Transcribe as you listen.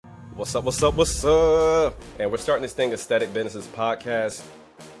What's up, what's up, what's up? And we're starting this thing, Aesthetic Businesses Podcast.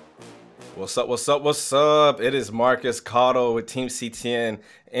 What's up, what's up, what's up? It is Marcus Cotto with Team CTN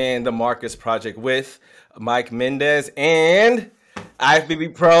and the Marcus Project with Mike Mendez and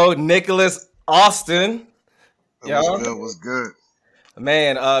IFBB Pro, Nicholas Austin. What's good?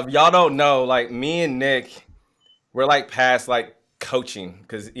 Man, y'all don't know, like me and Nick, we're like past like coaching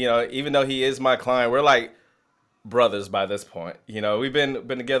because, even though he is my client, we're like brothers by this point. We've been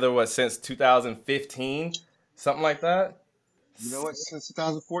together since 2015, something like that. You know what? Since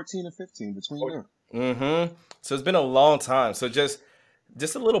 2014 and 15, between there. Mm-hmm. So it's been a long time. So just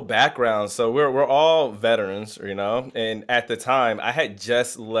a little background. So we're all veterans, and at the time I had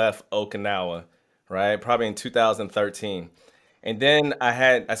just left Okinawa, right? Probably in 2013. And then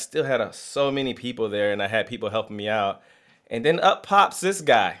I still had so many people there, and I had people helping me out. And then up pops this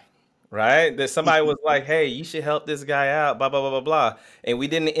guy, right? That somebody was like, "Hey, you should help this guy out." Blah blah blah blah blah. And we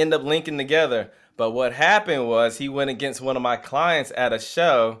didn't end up linking together. But what happened was he went against one of my clients at a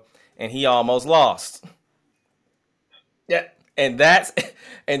show, and he almost lost. Yeah, and that's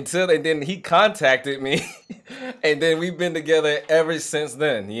and then he contacted me, and then we've been together ever since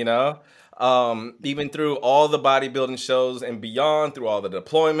then. Even through all the bodybuilding shows and beyond, through all the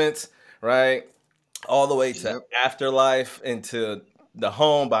deployments, right? All the way to afterlife, into the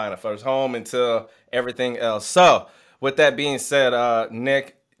home, buying a first home, into everything else. So, with that being said,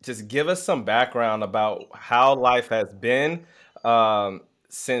 Nick, just give us some background about how life has been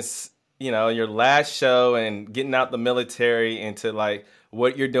since your last show and getting out the military into like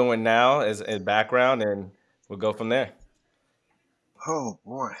what you're doing now as background, and we'll go from there. Oh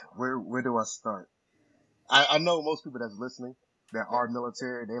boy, where do I start? I know most people that's listening that are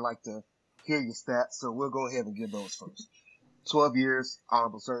military, they like to hear your stats, so we'll go ahead and give those first. 12 years,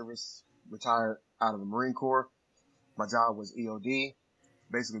 honorable service, retired out of the Marine Corps. My job was EOD.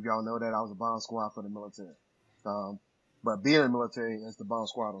 Basically, if y'all know that, I was a bomb squad for the military. But being in the military is the bomb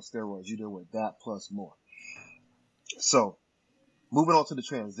squad on steroids. You deal with that plus more. So, moving on to the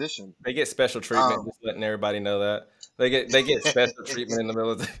transition. They get special treatment, just letting everybody know that. They get special treatment in the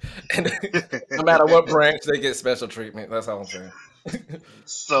military. No matter what branch, they get special treatment. That's all I'm saying.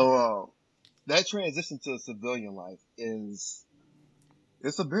 So, that transition to civilian life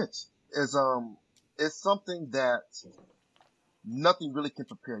it's a bitch. It's something that nothing really can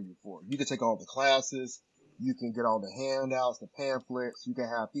prepare you for. You can take all the classes, you can get all the handouts, the pamphlets, you can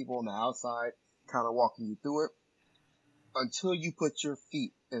have people on the outside kind of walking you through it. Until you put your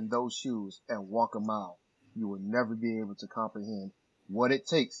feet in those shoes and walk a mile, you will never be able to comprehend what it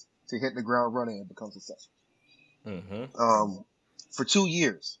takes to hit the ground running and become successful. Mm-hmm. For 2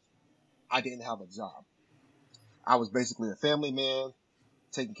 years, I didn't have a job. I was basically a family man,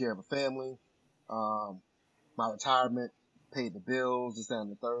 taking care of a family. My retirement paid the bills, this, that,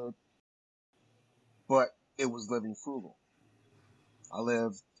 and the third. But it was living frugal. I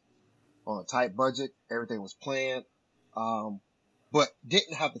lived on a tight budget. Everything was planned. But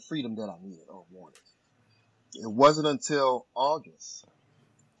didn't have the freedom that I needed or wanted. It wasn't until August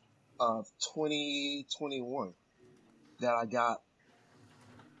of 2021 that I got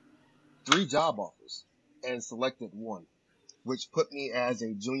 3 job offers and selected one, which put me as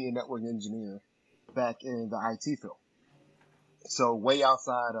a junior network engineer back in the IT field. So way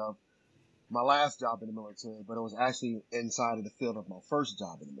outside of my last job in the military, but it was actually inside of the field of my first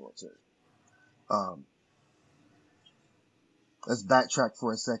job in the military. Let's backtrack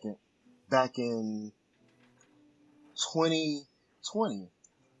for a second. Back in 2020,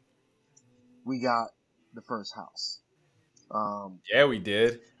 we got the first house. Yeah, we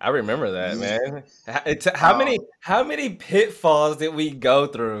did. I remember that, man. How many pitfalls did we go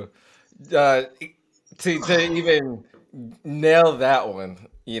through to even nail that one?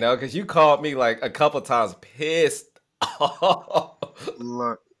 Because you called me like a couple times pissed off.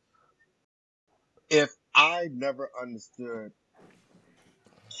 Look, if I never understood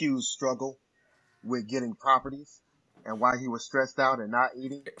Q's struggle with getting properties and why he was stressed out and not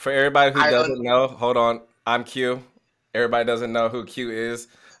eating. For everybody who doesn't know, hold on, I'm Q. Everybody doesn't know who Q is.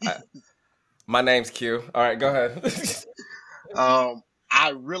 My name's Q. All right, go ahead. I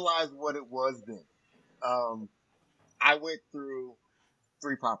realized what it was then. I went through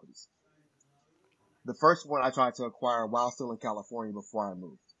 3 properties. The first one I tried to acquire while still in California before I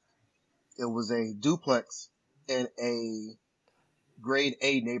moved. It was a duplex in a grade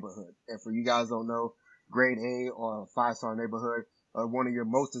A neighborhood. And for you guys don't know, grade A or a 5-star neighborhood are one of your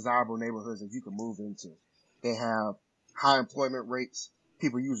most desirable neighborhoods that you can move into. They have high employment rates.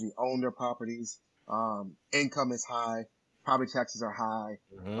 People usually own their properties. Income is high. Property taxes are high.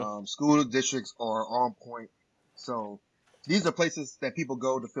 Mm-hmm. School districts are on point. So These are places that people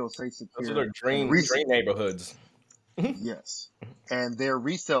go to feel safe, Those are secure, their and dream neighborhoods. yes, and their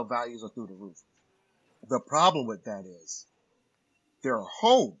resale values are through the roof. The problem with that is there are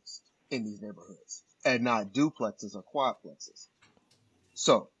homes in these neighborhoods and not duplexes or quadplexes.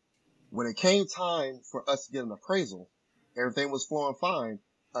 So when it came time for us to get an appraisal, everything was flowing fine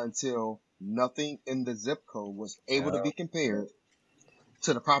until nothing in the zip code was able Yeah. to be compared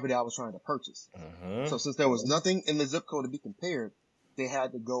to the property I was trying to purchase. Mm-hmm. So since there was nothing in the zip code to be compared, they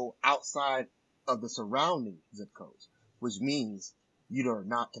had to go outside of the surrounding zip codes, which means you're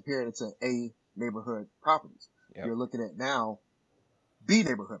not comparing it to A neighborhood properties. Yep. You're looking at now B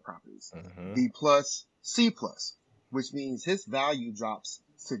neighborhood properties, Mm-hmm. B plus, C plus, which means his value drops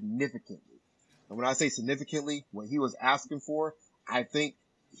significantly. And when I say significantly, what he was asking for, I think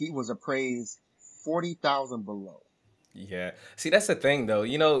he was appraised 40,000 below. Yeah. See, that's the thing though.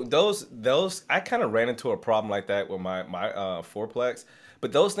 You know, those I kind of ran into a problem like that with my fourplex,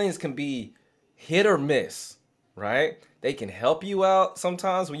 but those things can be hit or miss, right? They can help you out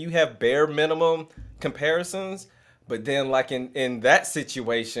sometimes when you have bare minimum comparisons, but then like in that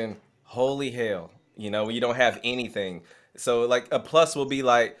situation, holy hell, you know, when you don't have anything. So like a plus will be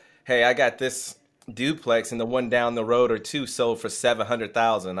like, hey, I got this duplex and the one down the road or two sold for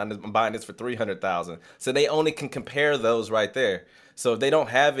 700,000. I'm buying this for 300,000. So they only can compare those right there. So if they don't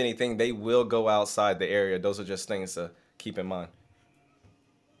have anything, they will go outside the area. Those are just things to keep in mind.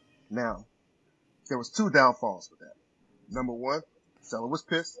 Now, there was two downfalls with that. Number one, seller was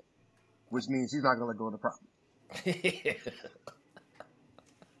pissed, which means he's not going to let go of the property.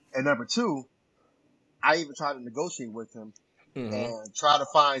 And number two, I even tried to negotiate with him Hmm. and try to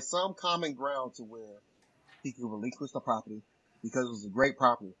find some common ground to where he could relinquish the property because it was a great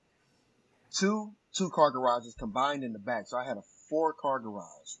property. Two-car garages combined in the back. So I had a 4-car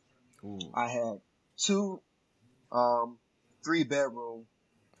garage. Ooh. I had two, 3-bedroom,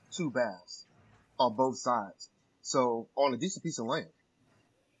 2 baths on both sides. So on a decent piece of land.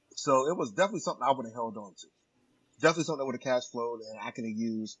 So it was definitely something I would have held on to. Definitely something that would have cash flowed and I could have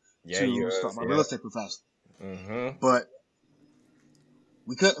used Yeah, to start yours. my real Yeah. estate profession. Mm-hmm. But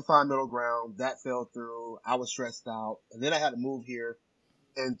we couldn't find middle ground. That fell through. I was stressed out. And then I had to move here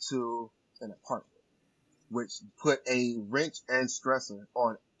into an apartment, which put a wrench and stressor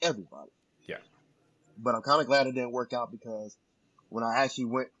on everybody. Yeah. But I'm kind of glad it didn't work out because when I actually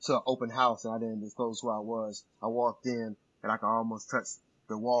went to an open house and I didn't disclose who I was, I walked in and I could almost touch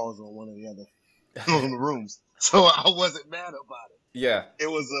the walls on one of the other on the rooms. So I wasn't mad about Yeah. it. It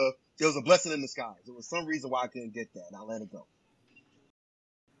was a blessing in disguise. There was some reason why I couldn't get that and I let it go.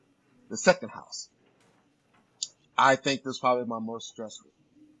 The second house, I think this was probably my most stressful.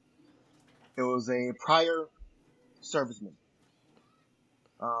 It was a prior serviceman.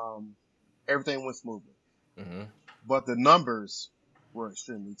 Um, everything went smoothly, Mm-hmm. but the numbers were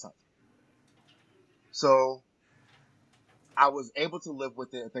extremely tight. So I was able to live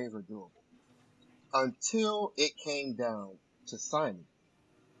with it and things were doable until it came down to signing.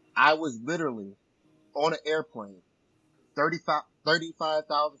 I was literally on an airplane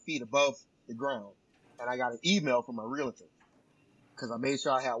 35,000 feet above the ground and I got an email from my realtor because I made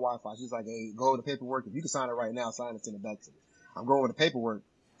sure I had Wi-Fi. She's like, hey, go over the paperwork. If you can sign it right now, sign it, send it back to me. I'm going over the paperwork.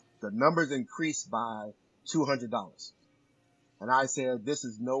 The numbers increased by $200. And I said, this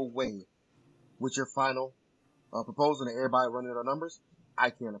is no way with your final proposal and everybody running their numbers.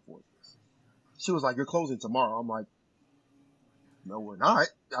 I can't afford this. She was like, you're closing tomorrow. I'm like, no, we're not.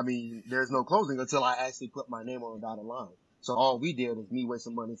 I mean, there's no closing until I actually put my name on the dotted line. So all we did is me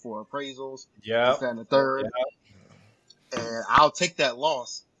wasting money for appraisals, this, Yeah. that, and the third. Yeah. And I'll take that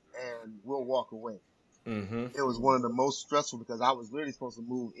loss and we'll walk away. Mm-hmm. It was one of the most stressful because I was literally supposed to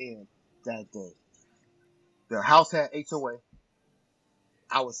move in that day. The house had HOA.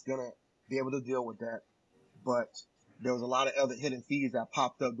 I was gonna be able to deal with that, but there was a lot of other hidden fees that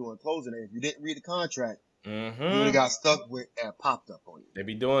popped up during closing. And if you didn't read the contract, you would have Mm-hmm. got stuck with and popped up on you. They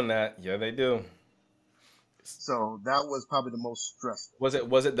be doing that. Yeah, they do. So that was probably the most stressful.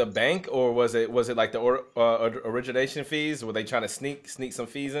 Was it the bank or was it like the origination fees? Were they trying to sneak some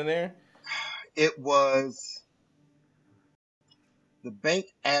fees in there? It was the bank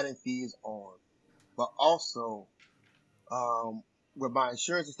adding fees on, but also with my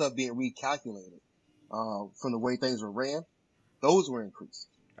insurance and stuff being recalculated from the way things were ran, those were increased.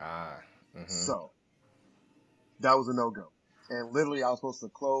 Ah. Mm-hmm. So that was a no-go. And literally I was supposed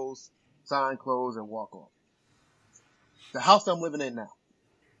to sign, close, and walk off. The house I'm living in now,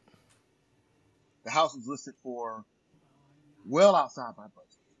 the house is listed for well outside my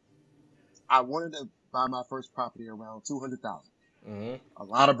budget. I wanted to buy my first property around 200,000. Mm-hmm. A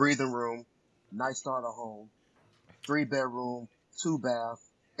lot of breathing room, nice starter home. 3 bedroom, 2 bath.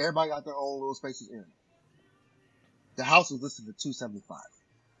 Everybody got their own little spaces in. The house was listed for 275,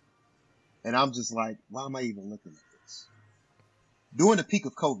 and I'm just like, why am I even looking at this? During the peak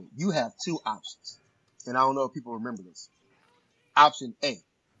of COVID, you have two options, and I don't know if people remember this. Option A: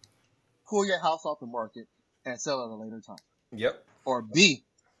 pull your house off the market and sell at a later time. Yep. Or B: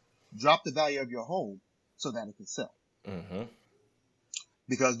 drop the value of your home so that it can sell. Mm-hmm.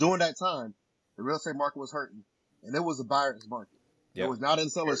 Because during that time, the real estate market was hurting, and it was a buyer's market. It Yep. was not in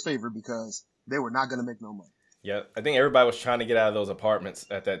seller's favor because they were not going to make no money. Yep. I think everybody was trying to get out of those apartments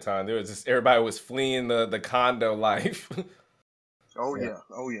at that time. There was just everybody was fleeing the condo life. Oh Yeah. yeah,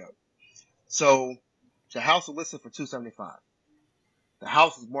 oh yeah. So the house was listed for 275. The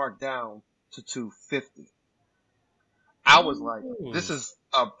house was marked down to 250. I was like, this Ooh. is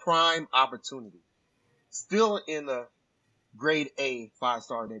a prime opportunity. Still in a grade A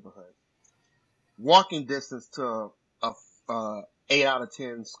 5-star neighborhood. Walking distance to a 8 out of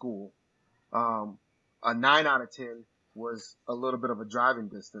 10 school. Um, a 9 out of 10 was a little bit of a driving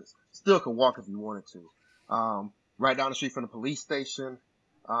distance. Still could walk if you wanted to. Right down the street from the police station.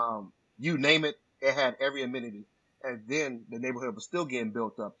 You name it, it had every amenity. And then the neighborhood was still getting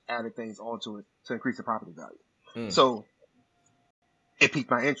built up, added things onto it to increase the property value. Mm. So it piqued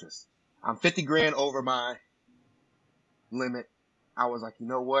my interest. I'm 50 grand over my limit. I was like, you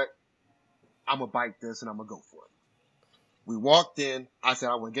know what? I'm going to bite this and I'm going to go for it. We walked in. I said,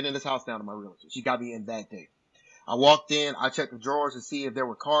 I want to get in this house down to my realtor. She got me in that day. I walked in. I checked the drawers to see if there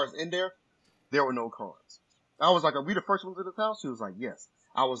were cars in there. There were no cars. I was like, are we the first ones in this house? She was like, yes.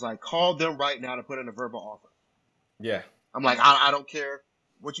 I was like, call them right now to put in a verbal offer. Yeah. I'm like, I don't care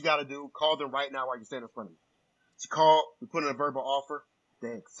what you got to do. Call them right now while you stand in front of me. She called. We put in a verbal offer.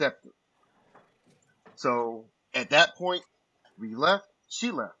 They accepted. So at that point, we left.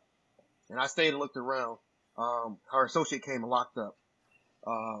 She left. And I stayed and looked around. Her associate came and locked up.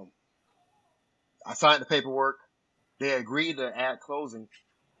 Um, I signed the paperwork. They agreed to add closing,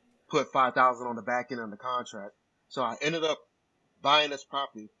 put 5,000 on the back end of the contract. So I ended up buying this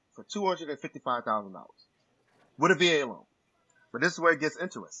property for $255,000 with a VA loan. But this is where it gets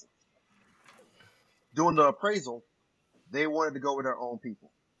interesting. Doing the appraisal, they wanted to go with their own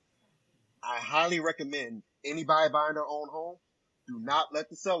people. I highly recommend anybody buying their own home, do not let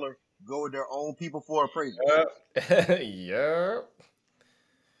the seller go with their own people for appraisals. Yep. Yep.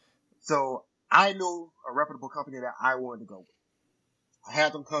 So I knew a reputable company that I wanted to go with. I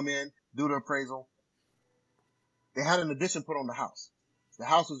had them come in, do the appraisal. They had an addition put on the house. The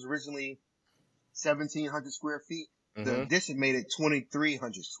house was originally 1,700 square feet. The Mm-hmm. addition made it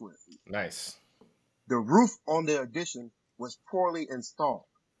 2,300 square feet. Nice. The roof on the addition was poorly installed.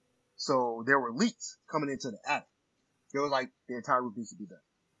 So there were leaks coming into the attic. It was like the entire roof needs to be done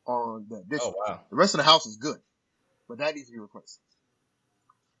on the Oh addition. wow. The rest of the house is good, but that needs to be replaced.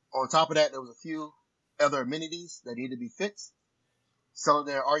 On top of that, there was a few other amenities that needed to be fixed. Seller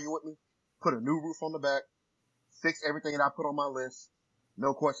there argue with me, put a new roof on the back, fix everything that I put on my list,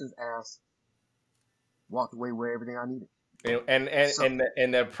 no questions asked, walked away with everything I needed. And and So, and the,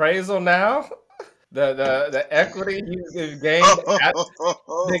 and the appraisal now, the equity you've gained,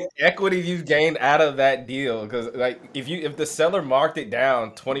 the equity you've gained out of that deal. Because like if the seller marked it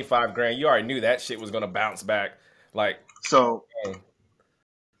down 25 grand, you already knew that shit was gonna bounce back. Like, so dang.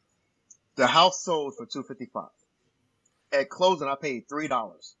 the house sold for 255. At closing, I paid $3.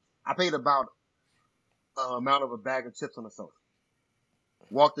 I paid about amount of a bag of chips on the sofa.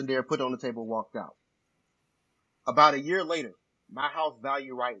 Walked in there, put it on the table, walked out. About a year later, my house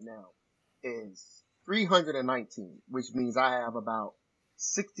value right now is 319, which means I have about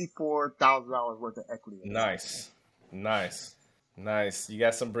 $64,000 worth of equity in this house. Nice, nice, nice. You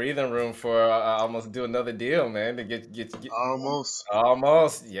got some breathing room for almost do another deal, man. To get Almost,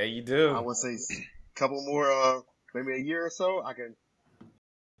 almost. Yeah, you I do. would say, a couple more, maybe a year or so, I can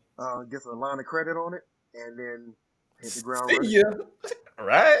get a line of credit on it and then hit the ground See running. ya.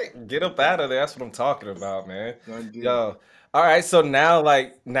 Right? Get up out of there. That's what I'm talking about, man. Done deal. Yo. All right. So now,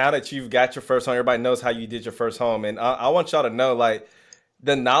 like, now that you've got your first home, everybody knows how you did your first home, and I want y'all to know, like,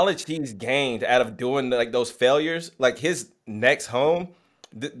 the knowledge he's gained out of doing like those failures, like his next home.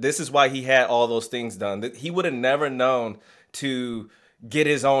 This is why he had all those things done. He would have never known to get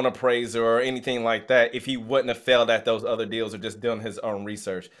his own appraiser or anything like that if he wouldn't have failed at those other deals or just doing his own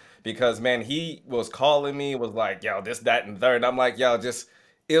research. Because man, he was calling me, was like, "Yo, this, that, and third." And I'm like, "Yo, just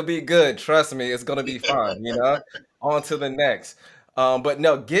it'll be good. Trust me, it's gonna be fine." On to the next. But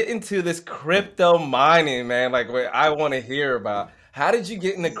no, get into this crypto mining, man. Like what I want to hear about. How did you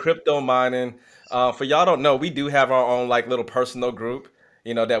get into crypto mining? For y'all don't know, we do have our own like little personal group,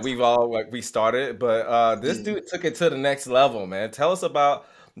 that we've all like we started. But this Yeah. dude took it to the next level, man. Tell us about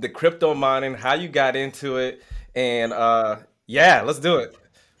the crypto mining, how you got into it, and yeah, let's do it.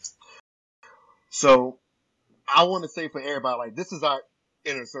 So I want to say for everybody, like this is our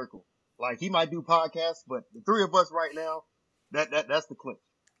inner circle. Like he might do podcasts, but the three of us right now, that's the clique.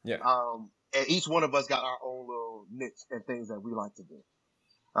 Yeah. And each one of us got our own little niche and things that we like to do.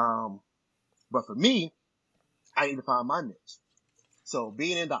 But for me, I need to find my niche. So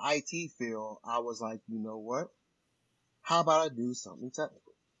being in the IT field, I was like, you know what? How about I do something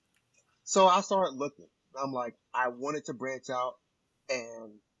technical? So I started looking. I'm like, I wanted to branch out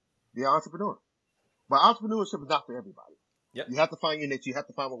and be an entrepreneur. But entrepreneurship is not for everybody. Yep. You have to find your niche. You have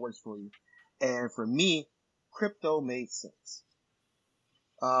to find what works for you. And for me, crypto made sense.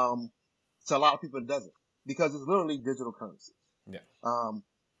 To a lot of people, it doesn't because it's literally digital currency. Yeah. Um,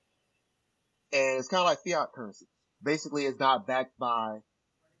 and it's kind of like fiat currency. Basically, it's not backed by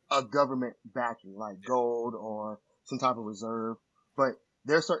a government backing like gold or some type of reserve. But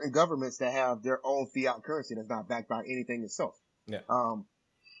there are certain governments that have their own fiat currency that's not backed by anything itself. Yeah. Um,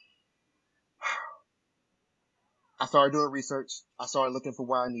 I started doing research. I started looking for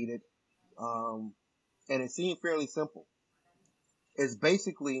what I needed. Um, and it seemed fairly simple. It's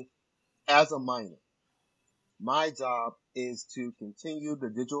basically, as a miner, my job is to continue the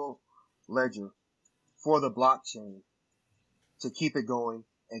digital ledger for the blockchain to keep it going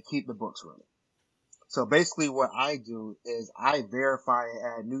and keep the books running. So basically what I do is I verify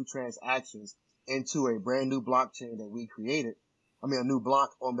and add new transactions into a brand new blockchain that we created. I mean, a new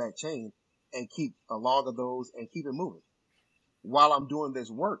block on that chain and keep a log of those and keep it moving. While I'm doing this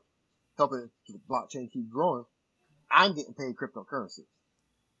work, helping the blockchain keep growing, I'm getting paid cryptocurrency.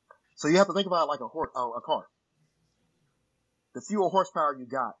 So you have to think about it like a car. The fewer horsepower you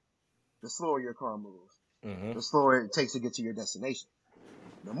got, the slower your car moves. Mm-hmm. The slower it takes to get to your destination.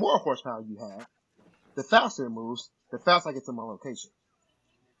 The more horsepower you have, the faster it moves, the faster I get to my location.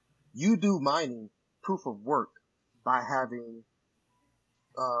 You do mining proof of work by having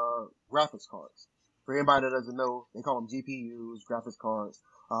graphics cards. For anybody that doesn't know, they call them GPUs, graphics cards.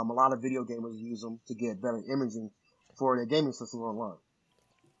 A lot of video gamers use them to get better imaging for their gaming systems online.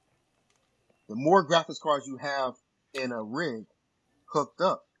 The more graphics cards you have in a rig hooked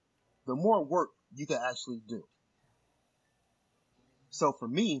up, the more work you can actually do. So for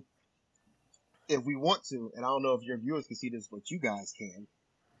me, if we want to, and I don't know if your viewers can see this, but you guys can,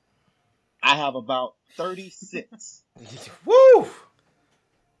 I have about 36 Woo!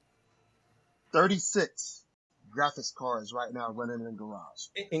 36 graphics cards right now running in the garage.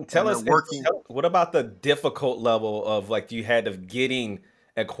 And And tell they're us, and working. what about the difficult level of like you had of getting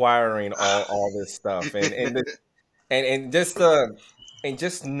acquiring all this stuff and just and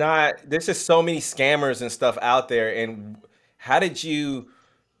just not there's just so many scammers and stuff out there and how did you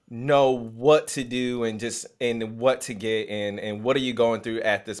know what to do and just and what to get and what are you going through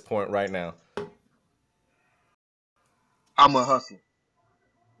at this point right now? I'm a hustler.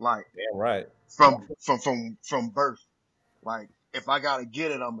 Like Damn right. from birth. Like if I gotta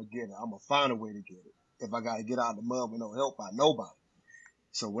get it, I'm gonna get it. I'm gonna find a way to get it. If I gotta get out of the mud with no help by nobody.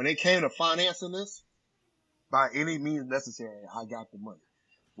 So when it came to financing this, by any means necessary, I got the money.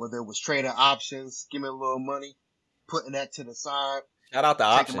 Whether it was trading options, skimming a little money, putting that to the side, Shout out the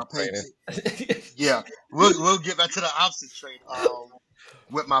taking options my paycheck. training. Yeah, we'll get back to the options trade.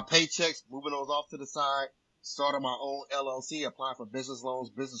 With my paychecks, moving those off to the side, starting my own LLC, applying for business loans,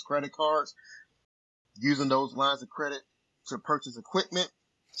 business credit cards, using those lines of credit to purchase equipment,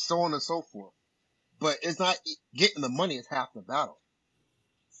 so on and so forth. But it's not getting the money is half the battle.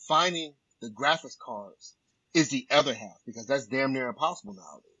 Finding the graphics cards is the other half because that's damn near impossible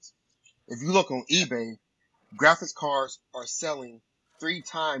nowadays. If you look on eBay, graphics cards are selling 3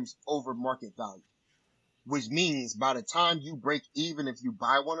 times over market value, which means by the time you break even, if you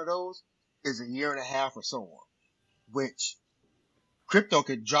buy one of those, is a year and a half or so on, which crypto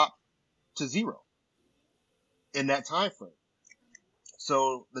could drop to zero in that time frame.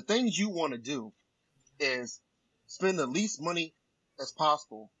 So the things you want to do is spend the least money as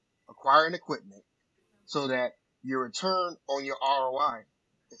possible acquiring equipment so that your return on your ROI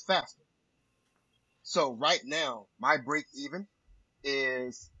is faster. So right now, my break even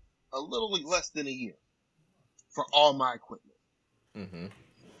is a little less than a year for all my equipment.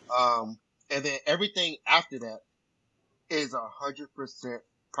 Mm-hmm. And then everything after that is 100%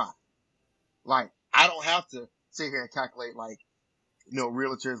 profit. Like I don't have to sit here and calculate like,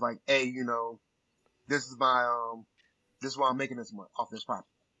 realtors like, hey, this is this is why I'm making this money off this property.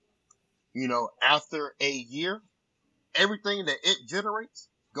 After a year, everything that it generates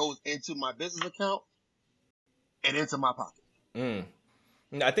goes into my business account and into my pocket. Mm.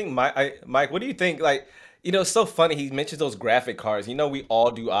 I think Mike, what do you think? Like, it's so funny. He mentions those graphic cards. We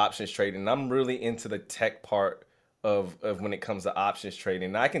all do options trading. And I'm really into the tech part of when it comes to options trading.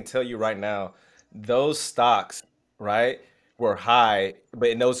 And I can tell you right now, those stocks, right, were high, but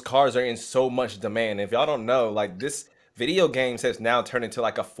and those cards are in so much demand. If y'all don't know, like this video games has now turned into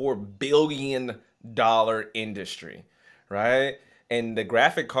like a $4 billion industry, right? And the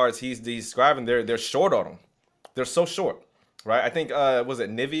graphic cards he's describing, they're short on them. They're so short, right? I think was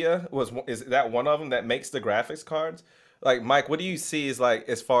it Nivea is that one of them that makes the graphics cards? Like Mike, what do you see is like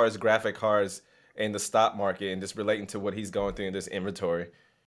as far as graphic cards in the stock market and just relating to what he's going through in this inventory?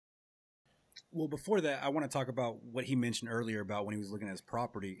 Well, before that, I want to talk about what he mentioned earlier about when he was looking at his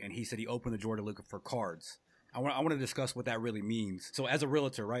property, and he said he opened the drawer to look for cards. I want to discuss what that really means. So, as a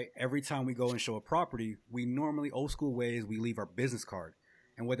realtor, right, every time we go and show a property, we normally, old school ways, we leave our business card.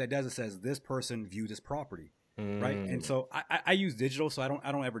 And what that does, it says this person viewed this property, right? And so I use digital, so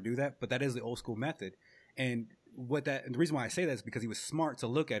I don't ever do that, but that is the old school method. And and the reason why I say that is because he was smart to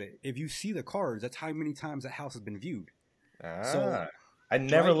look at it. If you see the cards, that's how many times that house has been viewed. So, I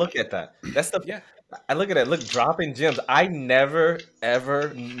never right, look at that. That's the yeah. I look at it. Look, dropping gems. I never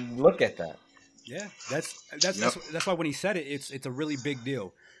ever look at that. Yeah, that's why when he said it, it's a really big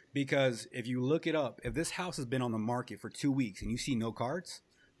deal because if you look it up, if this house has been on the market for 2 weeks and you see no cards,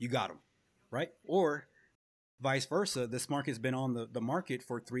 you got them, right? Or vice versa, this market's been on the market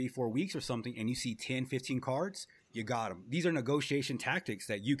for 3-4 weeks or something, and you see 10, 15 cards, you got them. These are negotiation tactics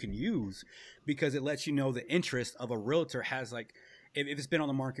that you can use because it lets you know the interest of a realtor has like if it's been on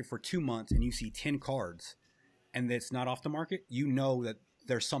the market for 2 months and you see 10 cards and it's not off the market, you know that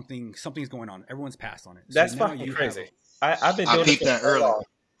there's something's going on. Everyone's passed on it. So That's now fucking you have crazy. I've been I doing it peeped for that so early. long.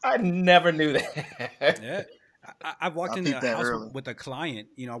 I never knew that. yeah. I've walked I into peeped a that house early. with a client.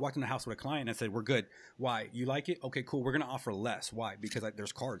 I walked in the house with a client and I said, "We're good. Why? You like it? Okay, cool. We're gonna offer less. Why? Because like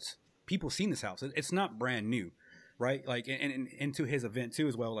there's cards. People seen this house. It's not brand new, right? Like and into his event too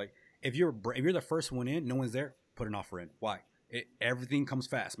as well. Like if you're the first one in, no one's there. Put an offer in. Why? Everything comes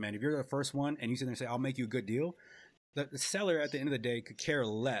fast, man. If you're the first one and you sit there and say, "I'll make you a good deal," the seller at the end of the day could care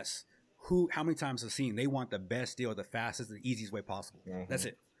less how many times they've seen. They want the best deal, the fastest, the easiest way possible. That's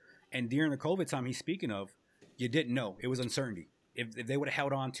it. And during the COVID time he's speaking of, you didn't know. It was uncertainty. If they would have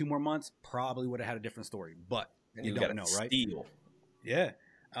held on 2 more months, probably would have had a different story. But you You don't gotta know, right? steal. Yeah.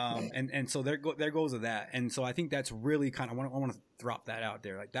 And so there goes with that. And so I think that's really kind of I want to drop that out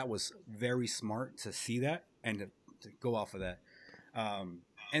there. Like that was very smart to see that and to go off of that. And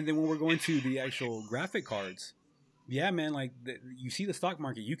then when we're going to the actual graphic cards, yeah, man, like you see the stock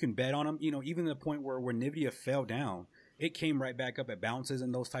market, you can bet on them. Even to the point where Nvidia fell down, it came right back up at bounces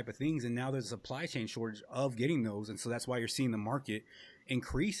and those type of things. And now there's a supply chain shortage of getting those, and so that's why you're seeing the market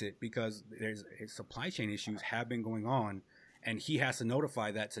increase it because there's supply chain issues have been going on, and he has to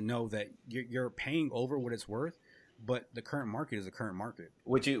notify that to know that you're paying over what it's worth. But the current market is the current market.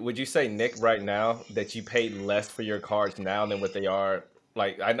 Would you say, Nick, right now that you paid less for your cards now than what they are?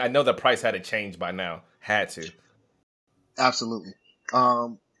 Like I know the price had to change by now. Had to. Absolutely.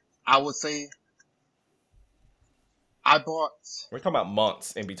 I would say I bought We're talking about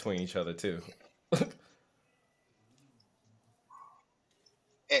months in between each other too.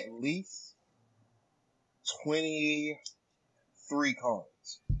 at least 23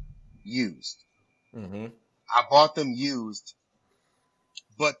 cards used. hmm I bought them used,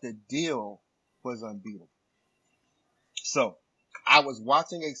 but the deal was unbeatable. So I was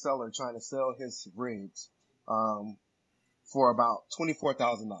watching a seller trying to sell his rigs um, for about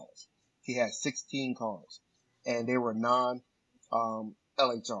 $24,000. He had 16 cars, and they were non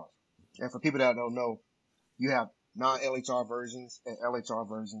LHR. And for people that don't know, you have non-LHR versions and LHR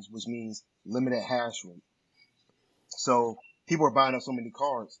versions, which means limited hash rate. So people were buying up so many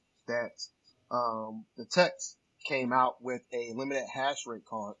cards that the text came out with a limited hash rate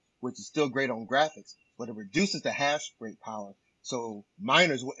card, which is still great on graphics, but it reduces the hash rate power, so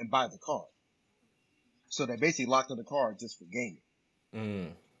miners wouldn't buy the card. So they basically locked up the card just for gaming.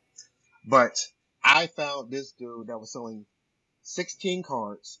 Mm. But I found this dude that was selling 16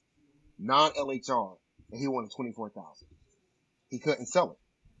 cards, non-LHR, and he wanted 24,000. He couldn't sell it.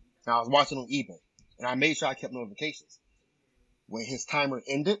 Now I was watching on eBay, and I made sure I kept notifications. When his timer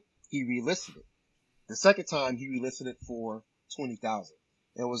ended, he relisted it. The second time, he relisted it for 20,000.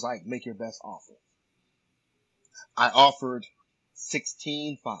 It was like, make your best offer. I offered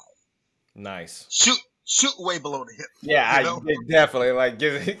 16.5. Nice. Shoot way below the hip, Yeah, you I know. definitely like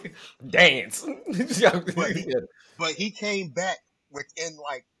give dance. But he came back within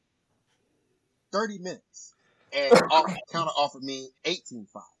like 30 minutes and counter offered me 18.5.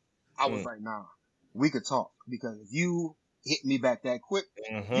 I was like, nah, we could talk because if you hit me back that quick.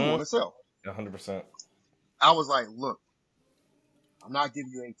 You want to sell. 100%. I was like, look, I'm not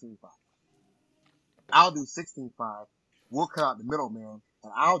giving you 18.5. I'll do 16.5. We'll cut out the middleman,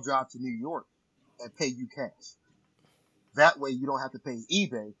 and I'll drive to New York and pay you cash. That way you don't have to pay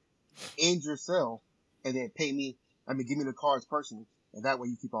eBay, end your sale, and then give me the cards personally, and that way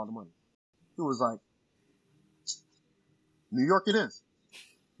you keep all the money. He was like, New York it is.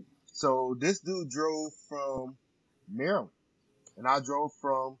 So this dude drove from Maryland, and I drove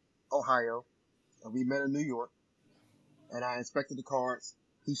from Ohio, and we met in New York, and I inspected the cards.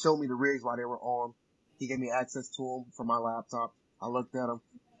 He showed me the rigs while they were on. He gave me access to them from my laptop. I looked at them,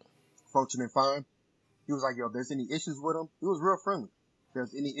 functioning fine. He was like, yo, if there's any issues with them, he was real friendly. If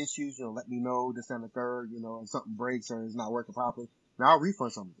there's any issues, let me know, this and the third, and something breaks or it's not working properly. Now I'll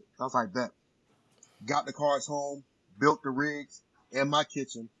refund some of it. I was like, bet. Got the cards home, built the rigs in my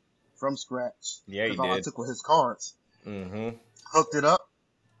kitchen from scratch. Yeah, you did. All I took was his cards. Mm-hmm. Hooked it up,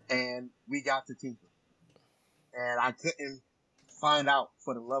 and we got to tinker. And I couldn't find out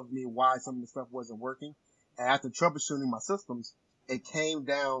for the love of me why some of the stuff wasn't working. And after troubleshooting my systems, it came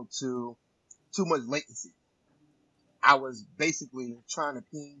down to too much latency. I was basically trying to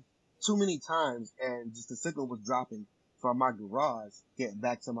ping too many times, and just the signal was dropping from my garage, getting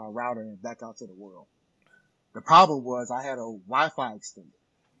back to my router and back out to the world. The problem was I had a Wi-Fi extender.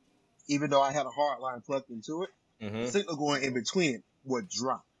 Even though I had a hard line plugged into it, the signal going in between it would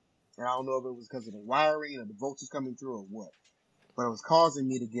drop. And I don't know if it was because of the wiring or the voltage coming through or what. But it was causing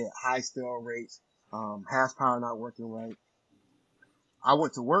me to get high stale rates, hash power not working right. I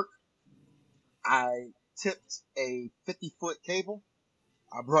went to work. I tipped a 50-foot cable.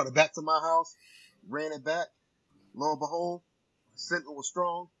 I brought it back to my house, ran it back. Lo and behold, signal was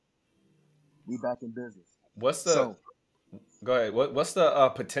strong. We back in business. Go ahead. What's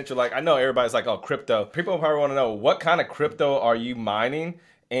the potential? Like, I know everybody's like, oh, crypto. People probably want to know, what kind of crypto are you mining,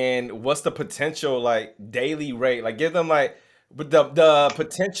 and what's the potential like daily rate? Like, give them like the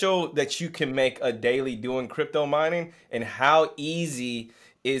potential that you can make a daily doing crypto mining, and how easy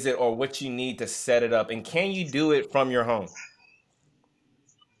is it, or what you need to set it up, and can you do it from your home?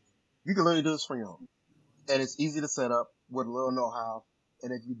 You can literally do this from your home, and it's easy to set up with a little know-how.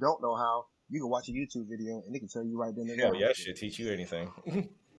 And if you don't know how, you can watch a YouTube video, and it can tell you right then and there. Hell yeah, shit, teach you anything.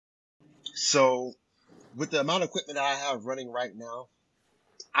 So, with the amount of equipment that I have running right now,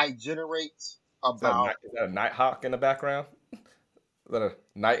 I generate about... Is that a Nighthawk in the background? Is that a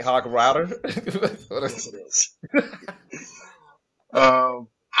Nighthawk router? Yes, it is.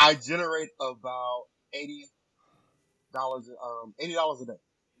 I generate about $80 a day.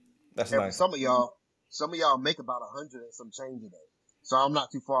 That's and nice. Some of y'all make about 100 and some change a day. So I'm not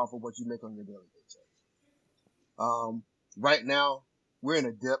too far from what you make on your daily paycheck. Right now we're in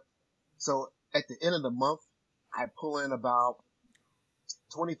a dip. So at the end of the month, I pull in about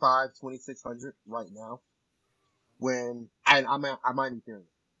 2,600 right now. When I mine Ethereum,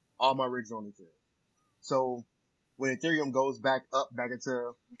 all my rigs are on Ethereum. So when Ethereum goes back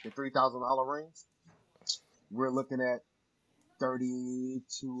into the $3,000 range, we're looking at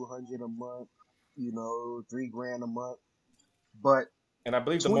 3,200 a month, $3,000 a month. But and I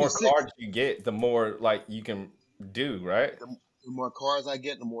believe the more cards you get, the more like you can do, right? The more cards I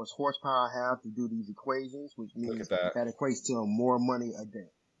get, the more horsepower I have to do these equations, which means that equates to more money a day.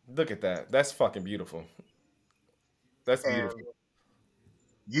 Look at that. That's fucking beautiful. That's beautiful. And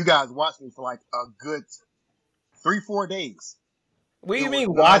you guys watched me for like a good 3-4 days. What do you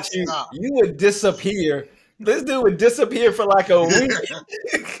mean watch you? You would disappear. This dude would disappear for like a week.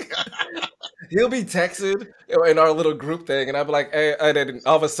 He'll be texted in our little group thing, and I'll be like, hey, and then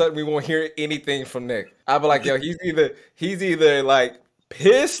all of a sudden we won't hear anything from Nick. I'll be like, yo, he's either like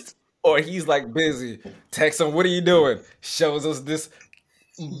pissed or he's like busy. Text him, what are you doing? Shows us this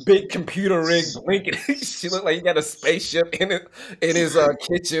big computer rig blinking. She looked like he got a spaceship in his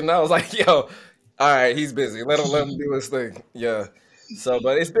kitchen. I was like, yo, all right, he's busy. Let him do his thing. Yeah. So,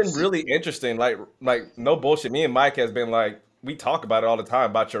 but it's been really interesting. Like no bullshit. Me and Mike has been like, we talk about it all the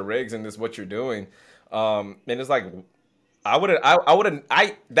time about your rigs and this what you're doing. And it's like,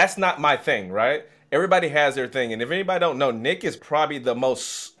 that's not my thing, right? Everybody has their thing. And if anybody don't know, Nick is probably the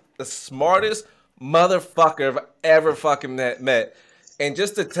smartest motherfucker I've ever fucking met. And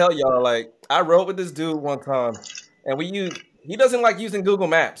just to tell y'all, like, I rode with this dude one time, and he doesn't like using Google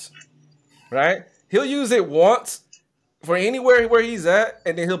Maps, right? He'll use it once for anywhere where he's at,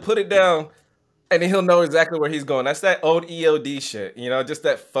 and then he'll put it down, and then he'll know exactly where he's going. That's that old EOD shit, just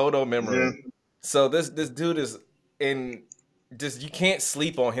that photo memory. Yeah. So this dude is in just you can't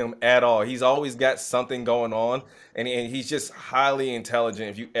sleep on him at all. He's always got something going on, and he's just highly intelligent.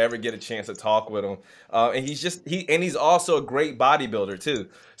 If you ever get a chance to talk with him, and he's also a great bodybuilder too.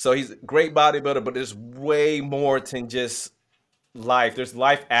 So he's a great bodybuilder, but there's way more than just life. There's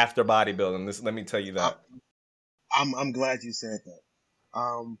life after bodybuilding. This let me tell you I, that. I'm glad you said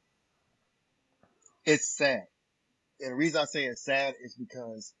that. It's sad. And the reason I say it's sad is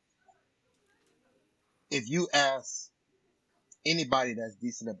because if you ask anybody that's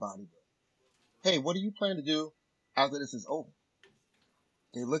decent at bodybuilding, hey, what do you plan to do after this is over?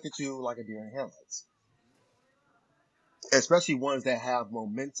 They look at you like a deer in headlights. Especially ones that have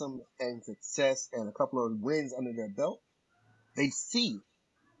momentum and success and a couple of wins under their belt. They see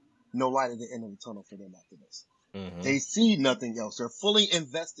no light at the end of the tunnel for them after this. Hmm. They see nothing else. They're fully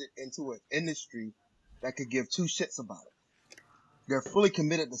invested into an industry that could give two shits about it. They're fully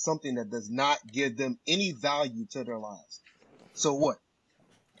committed to something that does not give them any value to their lives. So what?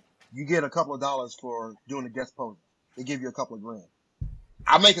 You get a couple of dollars for doing a guest posing. They give you a couple of grand.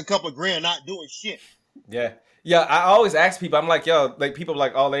 I make a couple of grand not doing shit. Yeah. Yeah, I always ask people. I'm like, yo, like people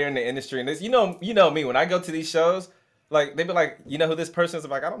like, oh, they're in the industry, and this, you know me. When I go to these shows, like they be like, you know who this person is? I'm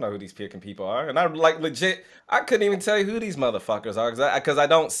like, I don't know who these picking people are, and I'm like, legit, I couldn't even tell you who these motherfuckers are because I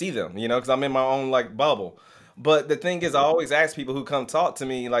don't see them, because I'm in my own like bubble. But the thing is, I always ask people who come talk to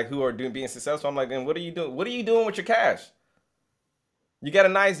me, like who are doing being successful. I'm like, then what are you doing? What are you doing with your cash? You got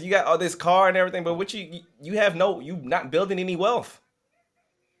all this car and everything, but what you have no, you not building any wealth.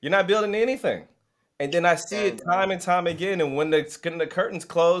 You're not building anything. And then I see it And time and time again. And when the curtains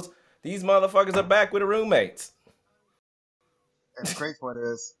close, these motherfuckers are back with the roommates. the crazy part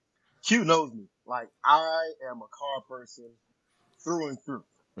is, Q knows me. Like, I am a car person through and through.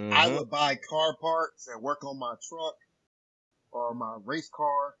 I Mm-hmm. would buy car parts and work on my truck or my race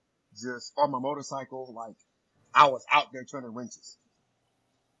car, just on my motorcycle. Like, I was out there turning wrenches.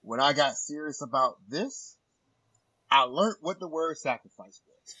 When I got serious about this, I learned what the word sacrifice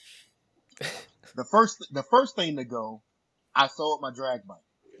was. The first thing to go, I sold my drag bike.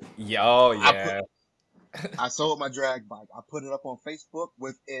 Yo, I put yeah. I sold my drag bike. I put it up on Facebook.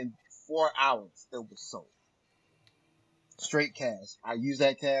 Within 4 hours, it was sold. Straight cash. I use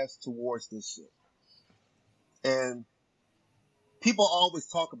that cash towards this shit. And people always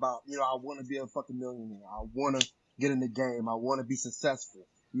talk about, I want to be a fucking millionaire. I want to get in the game. I want to be successful.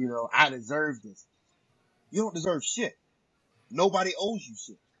 I deserve this. You don't deserve shit. Nobody owes you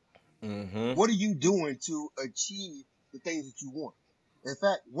shit. Mm-hmm. What are you doing to achieve the things that you want? In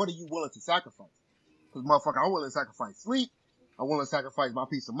fact, what are you willing to sacrifice? Because, motherfucker, I'm willing to sacrifice sleep. I'm willing to sacrifice my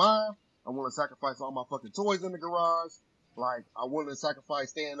peace of mind. I'm willing to sacrifice all my fucking toys in the garage. Like, I'm willing to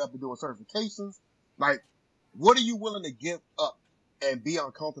sacrifice staying up and doing certifications. Like, what are you willing to give up and be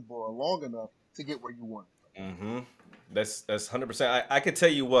uncomfortable long enough to get where you want? Mm-hmm. That's 100%. I could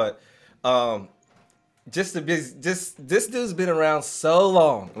tell you what. Um, just to be just this dude's been around so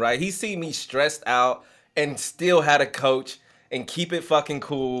long, right? He's seen me stressed out and still had a coach and keep it fucking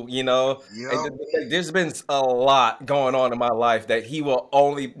cool, And Yep. there's been a lot going on in my life that he will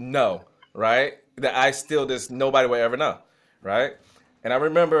only know, right? That I still just nobody will ever know, right? And I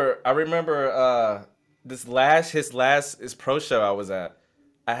remember his pro show I was at.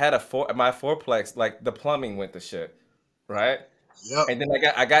 I had my fourplex, like the plumbing went to shit, right? Yep. And then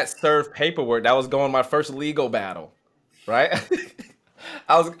I got served paperwork that was going my first legal battle, right?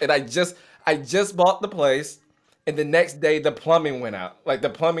 I just bought the place, and the next day the plumbing went out. Like the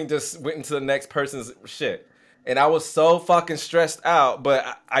plumbing just went into the next person's shit, and I was so fucking stressed out.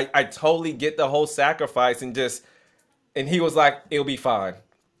 But I totally get the whole sacrifice and he was like, it'll be fine.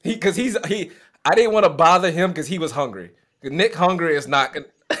 He I didn't want to bother him because he was hungry. Nick hungry is not gonna.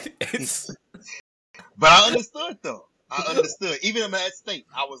 It's But I understood, though. I understood. Even in that state,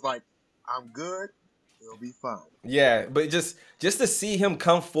 I was like, I'm good. It'll be fine. Yeah, but just to see him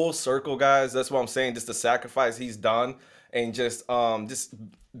come full circle, guys, that's what I'm saying. Just the sacrifice he's done, and just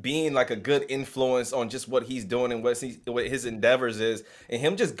being like a good influence on just what he's doing and what his endeavors is, and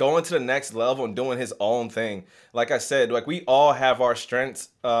him just going to the next level and doing his own thing. Like I said, like we all have our strengths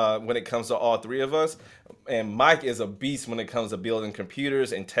when it comes to all three of us. And Mike is a beast when it comes to building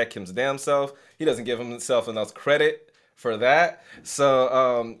computers and tech his damn self. He doesn't give himself enough credit for that.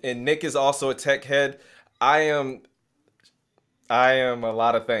 So, and Nick is also a tech head. I am I am a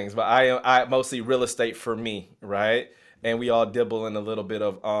lot of things, but I mostly real estate for me, right? And we all dibble in a little bit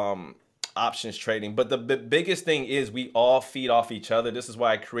of options trading. But the biggest thing is we all feed off each other. This is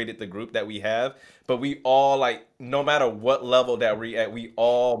why I created the group that we have. But we all like no matter what level that we're at, we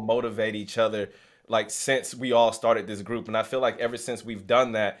all motivate each other like since we all started this group. And I feel like ever since we've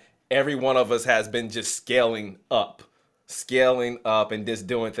done that, every one of us has been just scaling up. scaling up and just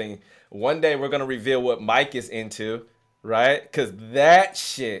doing things. One day we're gonna reveal what Mike is into, right? Because that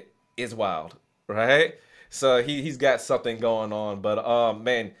shit is wild, right? So he's got something going on. But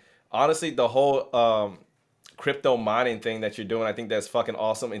man, honestly, the whole crypto mining thing that you're doing, I think that's fucking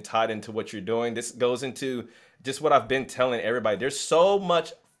awesome and tied into what you're doing. This goes into just what I've been telling everybody. There's so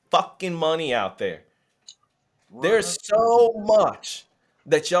much fucking money out there. There's 100%. so much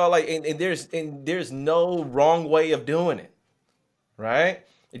that y'all like, and there's no wrong way of doing it, right?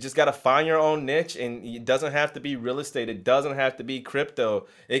 You just got to find your own niche, and it doesn't have to be real estate. It doesn't have to be crypto.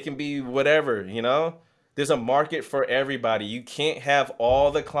 It can be whatever, you know? There's a market for everybody. You can't have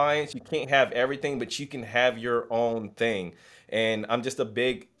all the clients, you can't have everything, but you can have your own thing. And I'm just a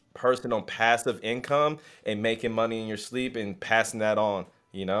big person on passive income and making money in your sleep and passing that on,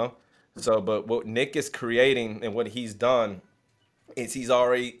 you know? So, but what Nick is creating and what he's done is he's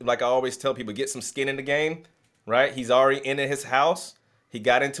already, like I always tell people, get some skin in the game, right? He's already into his house. He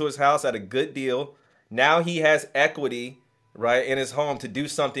got into his house at a good deal. Now he has equity, right, in his home to do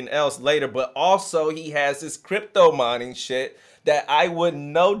something else later. But also he has this crypto mining shit that I would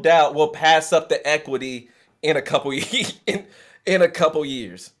no doubt will pass up the equity in a couple in a couple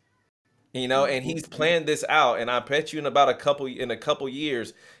years. You know, and Hmm. he's planned this out, and I bet you in a couple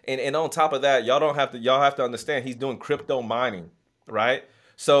years, and on top of that, y'all have to understand he's doing crypto mining, right?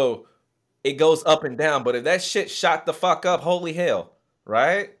 So it goes up and down, but if that shit shot the fuck up, holy hell,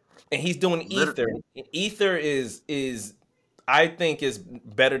 right? And he's doing ether. Literally. Ether is I think is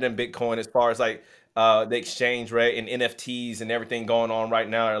better than Bitcoin as far as like the exchange rate and NFTs and everything going on right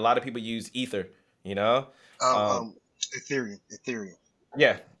now. A lot of people use ether, you know. Um, Um, um, Ethereum, Ethereum.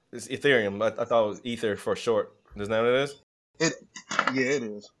 yeah, it's Ethereum. I thought it was Ether for short. Isn't that what it is? It, yeah, it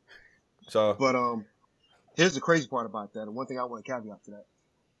is. So But here's the crazy part about that, and one thing I want to caveat to that: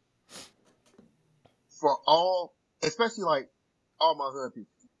 for all, especially like all my hood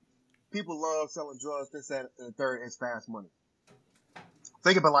people, people love selling drugs. This, that, and the third is fast money.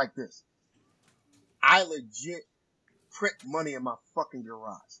 Think of it like this: I legit print money in my fucking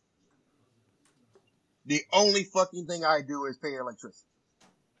garage. The only fucking thing I do is pay electricity.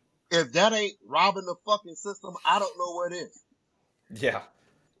 If that ain't robbing the fucking system, I don't know what is. yeah,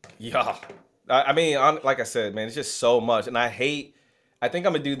 yeah. I mean, like I said, man, it's just so much, and I hate. I think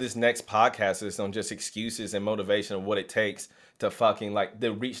I'm gonna do this next podcast is on just excuses and motivation of what it takes to fucking like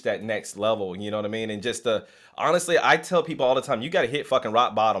to reach that next level. You know what I mean? And just honestly, I tell people all the time, you got to hit fucking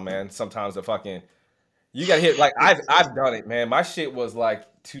rock bottom, man. Sometimes the fucking you got to hit like I've done it, man. My shit was like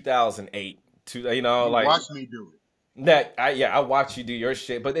 2008. You know, You like watch me do it. that I watch you do your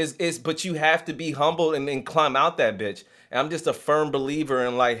shit, but it's but you have to be humble and climb out that bitch. And I'm just a firm believer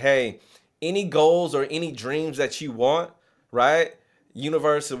in like, hey, any goals or any dreams that you want, right?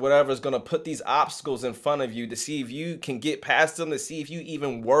 Universe or whatever is gonna put these obstacles in front of you to see if you can get past them, to see if you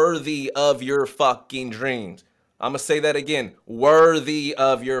even worthy of your fucking dreams. I'm gonna say that again, worthy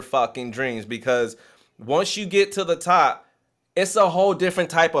of your fucking dreams, because once you get to the top, it's a whole different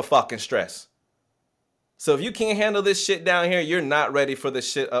type of fucking stress. So if you can't handle this shit down here, you're not ready for the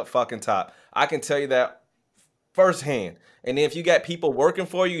shit up fucking top. I can tell you that firsthand. And then if you got people working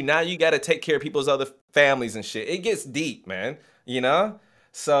for you, now you got to take care of people's other families and shit. It gets deep, man. You know?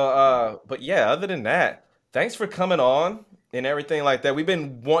 So but yeah, other than that, thanks for coming on and everything like that. We've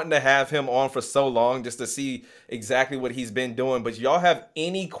been wanting to have him on for so long just to see exactly what he's been doing. But y'all have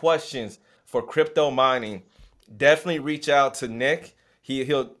any questions for crypto mining, definitely reach out to Nick.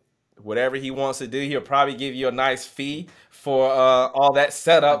 He'll whatever he wants to do. He'll probably give you a nice fee for all that I,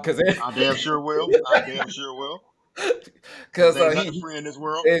 setup because I damn sure will. I damn sure will. Because because ain't nothing he free in this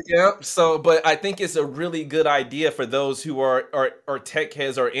world. yeah. So, but I think it's a really good idea for those who are tech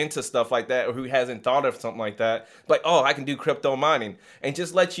heads or into stuff like that, or who hasn't thought of something like that. Like, oh, I can do crypto mining, and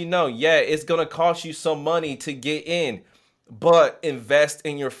just let you know, yeah, it's gonna cost you some money to get in, but invest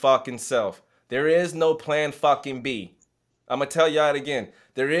in your fucking self. There is no plan fucking B. I'm gonna tell y'all it again.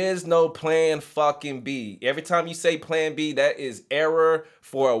 There is no plan fucking B. Every time you say plan B, that is error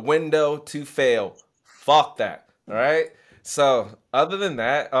for a window to fail. Fuck that. All right. So other than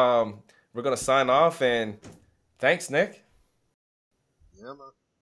that, we're gonna sign off and thanks, Nick. Yeah, man.